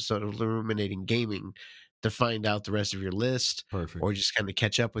first episode of Illuminating Gaming to find out the rest of your list. Perfect. Or just kind of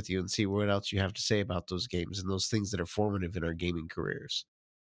catch up with you and see what else you have to say about those games and those things that are formative in our gaming careers.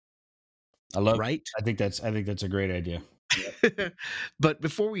 I love right. It. I think that's a great idea. But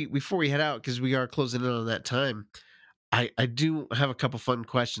before we head out, because we are closing in on that time, I do have a couple fun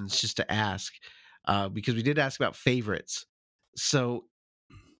questions just to ask, because we did ask about favorites. So,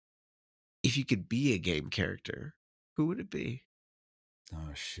 if you could be a game character, who would it be?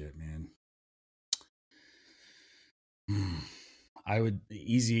 Oh shit, man. I would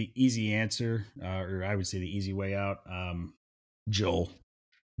easy answer, or I would say the easy way out. Joel.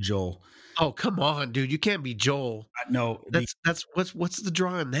 Oh, come on, dude! You can't be Joel. No, that's what's the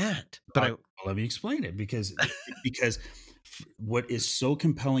draw in that? But let me explain it, because what is so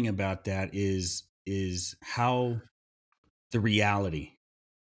compelling about that is how the reality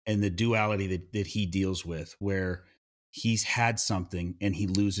and the duality that he deals with, where he's had something and he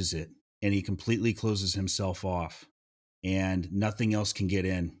loses it and he completely closes himself off and nothing else can get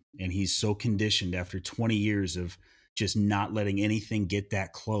in. And he's so conditioned after 20 years of just not letting anything get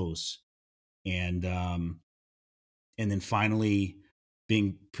that close. And then finally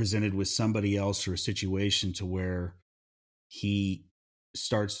being presented with somebody else or a situation to where he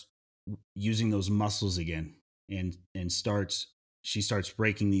starts using those muscles again and she starts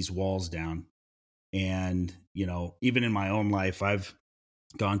breaking these walls down. And, even in my own life, I've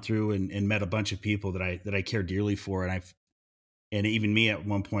gone through and met a bunch of people that I care dearly for. And even me at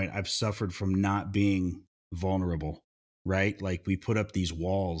one point, I've suffered from not being vulnerable, right? Like, we put up these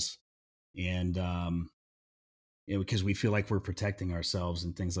walls and, because we feel like we're protecting ourselves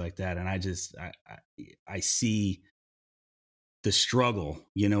and things like that. And I see the struggle,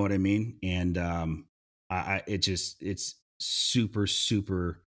 you know what I mean? And, it's super,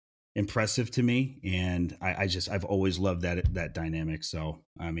 super impressive to me. And I've always loved that dynamic. So,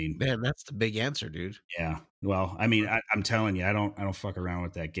 I mean, man, that's the big answer, dude. Yeah. Well, I mean, I'm telling you, I don't fuck around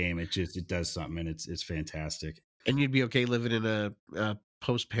with that game. It does something, and it's fantastic. And you'd be okay living in a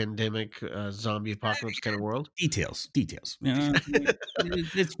post-pandemic zombie apocalypse kind of world? Details. It's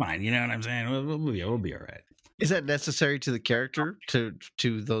fine. You know what I'm saying? We'll be all right. Is that necessary to the character, to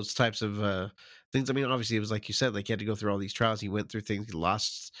those types of things? I mean, obviously, it was like you said, like, he had to go through all these trials. He went through things. He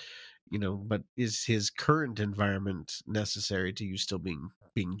lost, but is his current environment necessary to you still being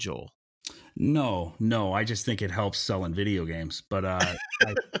Joel? No, I just think it helps selling video games. But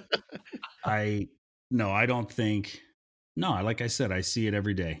I no, I don't think. No, like I said, I see it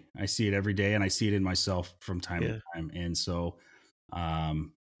every day. I see it every day, and I see it in myself from time Yeah. to time. And so,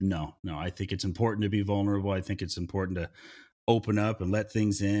 no, I think it's important to be vulnerable. I think it's important to open up and let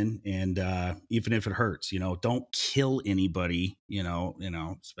things in, and even if it hurts, don't kill anybody.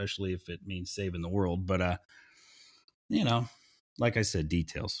 Especially if it means saving the world. But you know, like I said,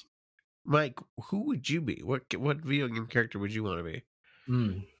 details. Mike, who would you be? What video game character would you want to be?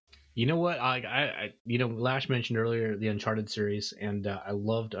 You know what? Lash mentioned earlier the Uncharted series, and I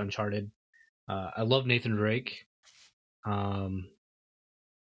loved Uncharted. I love Nathan Drake. You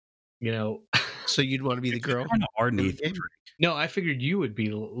know, So you'd want to be the girl? Kind of are in the Nathan game? Drake. no, I figured you would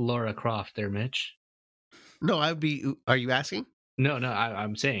be Laura Croft there, Mitch. No, I would be. Are you asking? No,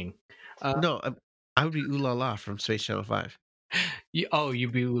 I'm saying. No, I would be Ooh La La from Space Channel 5.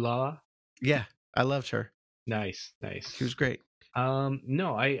 You'd be Ulala? Yeah, I loved her. Nice. She was great.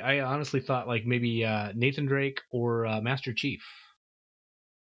 No, I honestly thought like maybe Nathan Drake or Master Chief.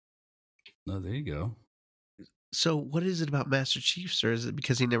 Oh, there you go. So, what is it about Master Chief, sir? Is it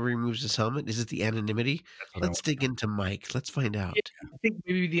because he never removes his helmet? Is it the anonymity? Let's dig into Mike. Let's find out. I think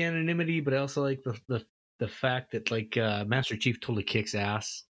maybe the anonymity, but I also like the fact that like Master Chief totally kicks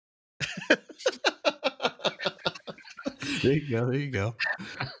ass. There you go.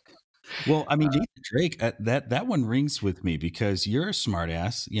 Well, I mean, Nathan Drake, that one rings with me because you're a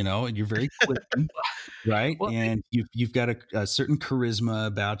smartass, and you're very quick, right? Well, and you've got a certain charisma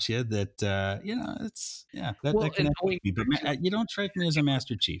about you that that connects with me. But you don't strike me as a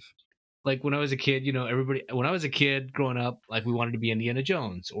Master Chief. Like when I was a kid, when I was a kid growing up, like we wanted to be Indiana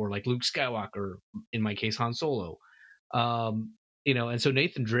Jones or like Luke Skywalker, in my case, Han Solo. And so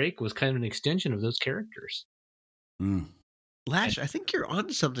Nathan Drake was kind of an extension of those characters. Lash, I think you're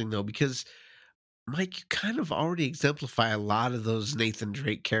onto something though, because Mike, you kind of already exemplify a lot of those Nathan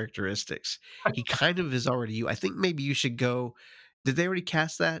Drake characteristics. He kind of is already you. I think maybe you should go. Did they already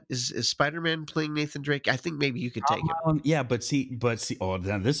cast that? Is Spider-Man playing Nathan Drake? I think maybe you could take him. Yeah, but see. Oh,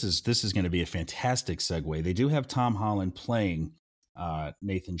 this is going to be a fantastic segue. They do have Tom Holland playing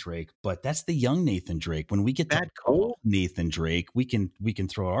Nathan Drake, but that's the young Nathan Drake. When we get to old Nathan Drake, we can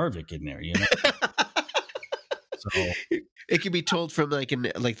throw Arvik in there. So it could be told from like the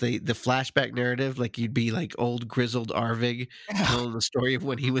flashback narrative, like you'd be like old grizzled Arvig telling the story of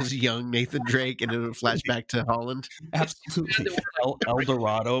when he was young Nathan Drake, and it would flash back to Holland. Absolutely, El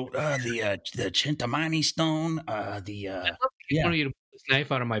Dorado, the Chintamani Stone, I'd love to get one of you to pull this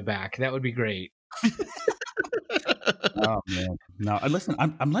knife out of my back. That would be great. Oh man, no! Listen,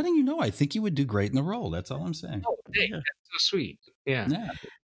 I'm letting you know. I think you would do great in the role. That's all I'm saying. Oh, hey, that's so sweet. Yeah.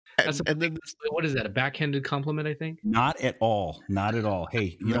 And then what is that? A backhanded compliment? I think. Not at all.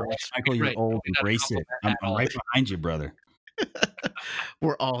 Hey, you know what, Michael? You're old. Embrace it. I'm right behind you, brother.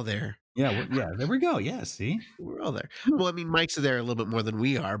 We're all there. Yeah. There we go. Yeah. See, we're all there. Well, I mean, Mike's there a little bit more than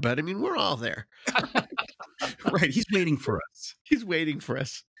we are, but I mean, we're all there. Right. He's waiting for us. He's waiting for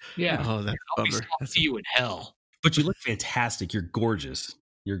us. Yeah. Oh, that's a bummer. I'll see you in hell. But you look fantastic. You're gorgeous.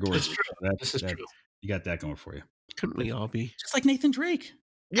 That's true. This is true. You got that going for you. Couldn't we all be just like Nathan Drake?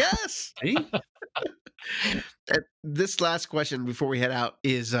 Yes. This last question before we head out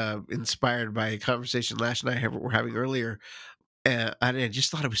is inspired by a conversation Lash and I were having earlier. And I just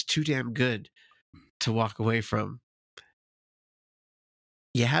thought it was too damn good to walk away from.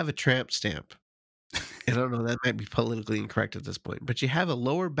 You have a tramp stamp. I don't know, that might be politically incorrect at this point, but you have a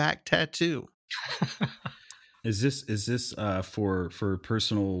lower back tattoo. Is this for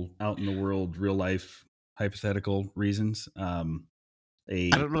personal, out in the world, real life, hypothetical reasons? I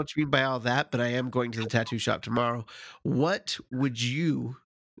don't know what you mean by all that, but I am going to the tattoo shop tomorrow. What would you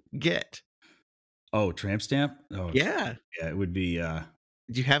get? Oh, tramp stamp? Oh, yeah. It would be. Do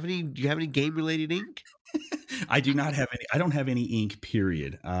you have any game related ink? I do not have any. I don't have any ink.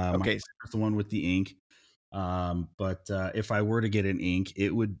 Period. Okay, the one with the ink. But if I were to get an ink,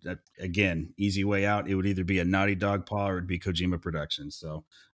 it would again, easy way out. It would either be a Naughty Dog paw or it'd be Kojima Productions. So,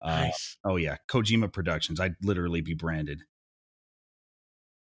 nice. Oh yeah, Kojima Productions. I'd literally be branded.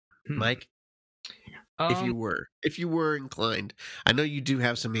 Mike, if you were inclined, I know you do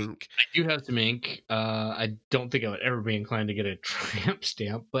have some ink. I do have some ink. I don't think I would ever be inclined to get a tramp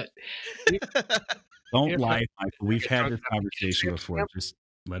stamp, but don't lie, Michael. We've had this conversation before. Just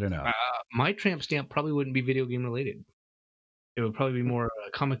let it out. My tramp stamp probably wouldn't be video game related. It would probably be more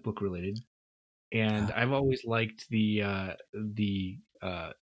comic book related. And I've always liked the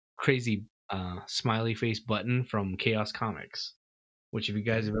crazy smiley face button from Chaos Comics. Which, if you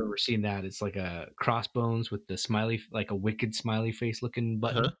guys have ever seen that, it's like a Crossbones with the smiley, like a wicked smiley face looking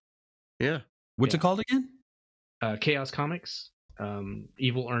button. Yeah. What's it called again? Chaos Comics.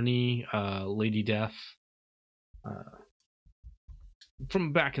 Evil Ernie, Lady Death.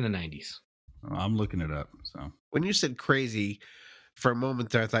 From back in the 90s. I'm looking it up. So when you said crazy, for a moment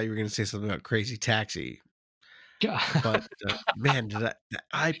there, I thought you were going to say something about Crazy Taxi. But man,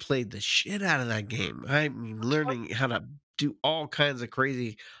 I played the shit out of that game. I mean, learning how to do all kinds of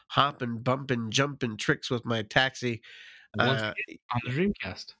crazy hopping, bumping, jumping tricks with my taxi. Once on the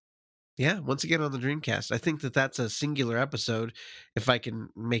Dreamcast. Yeah, once again on the Dreamcast. I think that's a singular episode. If I can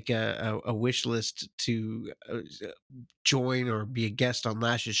make a wish list to join or be a guest on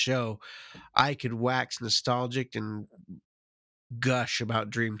Lash's show, I could wax nostalgic and gush about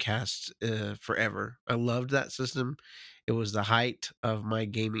Dreamcast forever. I loved that system. It was the height of my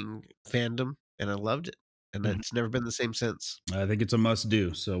gaming fandom, and I loved it. And it's never been the same since. I think it's a must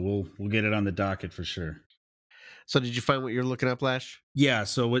do. So we'll get it on the docket for sure. So did you find what you're looking up, Lash? Yeah.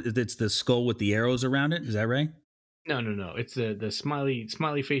 So it's the skull with the arrows around it. Is that right? No. It's the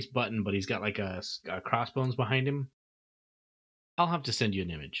smiley face button, but he's got like a crossbones behind him. I'll have to send you an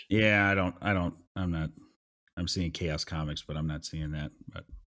image. Yeah, I'm seeing Chaos Comics, but I'm not seeing that. But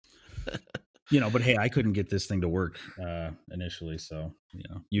but hey, I couldn't get this thing to work initially, so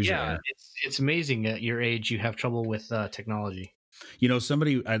usually. Yeah, it's amazing at your age you have trouble with technology.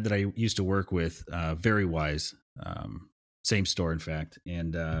 Somebody that I used to work with, very wise, same store in fact,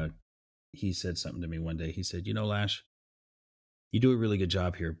 and he said something to me one day. He said, Lash, you do a really good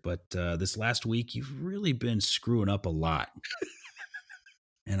job here, but this last week you've really been screwing up a lot.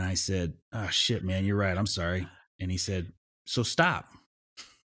 And I said, oh, shit, man, you're right. I'm sorry. And he said, so stop.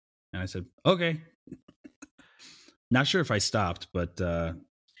 And I said, okay. Not sure if I stopped, but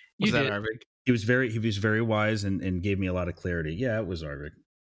was that Arvig? He was very wise and gave me a lot of clarity. Yeah, it was Arvig.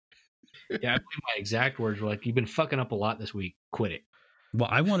 Yeah, I believe my exact words were like, you've been fucking up a lot this week. Quit it. Well,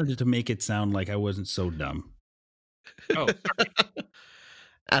 I wanted it to make it sound like I wasn't so dumb. Oh, sorry.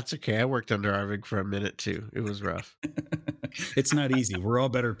 That's okay. I worked under Arvig for a minute too. It was rough. It's not easy. We're all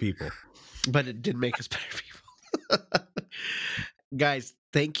better people. But it did make us better people. Guys,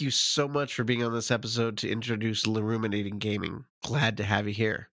 thank you so much for being on this episode to introduce Illuminating Gaming. Glad to have you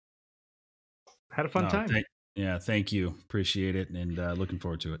here. Had a fun time. Thank you. Appreciate it, and looking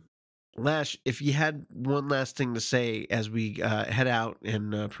forward to it. Lash, if you had one last thing to say as we head out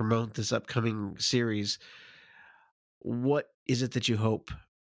and promote this upcoming series, what is it that you hope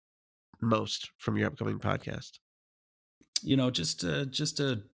most from your upcoming podcast? Just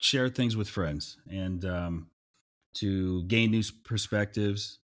to share things with friends and to gain new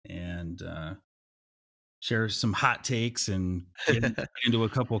perspectives and share some hot takes and get into a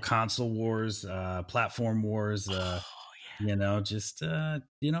couple of console wars, platform wars. Just to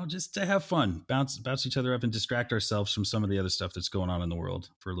have fun, bounce each other up and distract ourselves from some of the other stuff that's going on in the world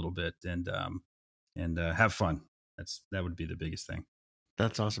for a little bit and have fun. That would be the biggest thing.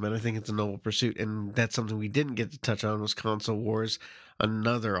 That's awesome, and I think it's a noble pursuit, and that's something we didn't get to touch on was console wars.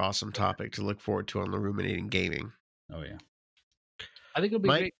 Another awesome topic to look forward to on the Ruminating Gaming. Oh yeah, I think it'll be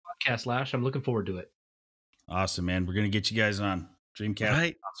a great podcast, Lash. I'm looking forward to it. Awesome, man. We're gonna get you guys on Dreamcast,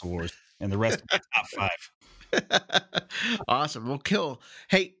 right? Console wars, and the rest of the top 5. Awesome. Well, cool.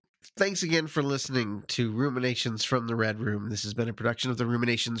 Hey, thanks again for listening to Ruminations from the Red Room. This has been a production of the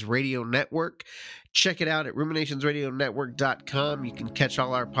Ruminations Radio Network. Check it out at ruminationsradionetwork.com. You can catch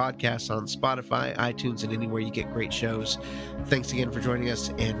all our podcasts on Spotify, iTunes, and anywhere you get great shows. Thanks again for joining us,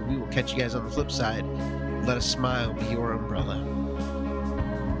 and we will catch you guys on the flip side. Let a smile be your umbrella.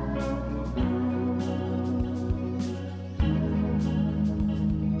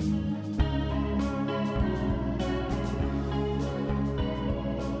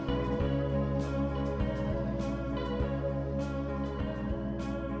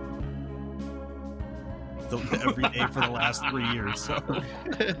 Every day for the last 3 years. So. All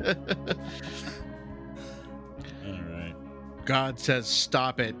right. God says,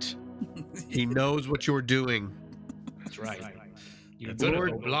 stop it. He knows what you're doing. That's right. You're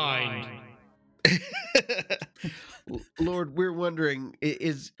gonna go blind. Lord, we're wondering,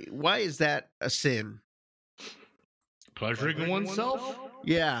 why is that a sin? Pleasuring oneself?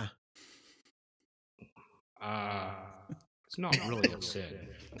 Yeah. It's not really a sin.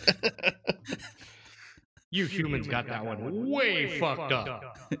 You humans got that one way fucked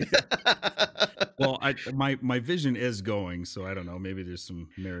up. Well, my vision is going, so I don't know. Maybe there's some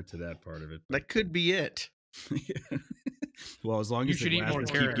merit to that part of it. That could be it. Well, as long as the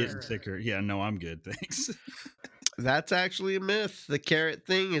glasses keep getting thicker. Yeah, no, I'm good. Thanks. That's actually a myth. The carrot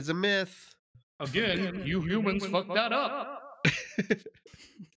thing is a myth. Again, you humans fucked that up.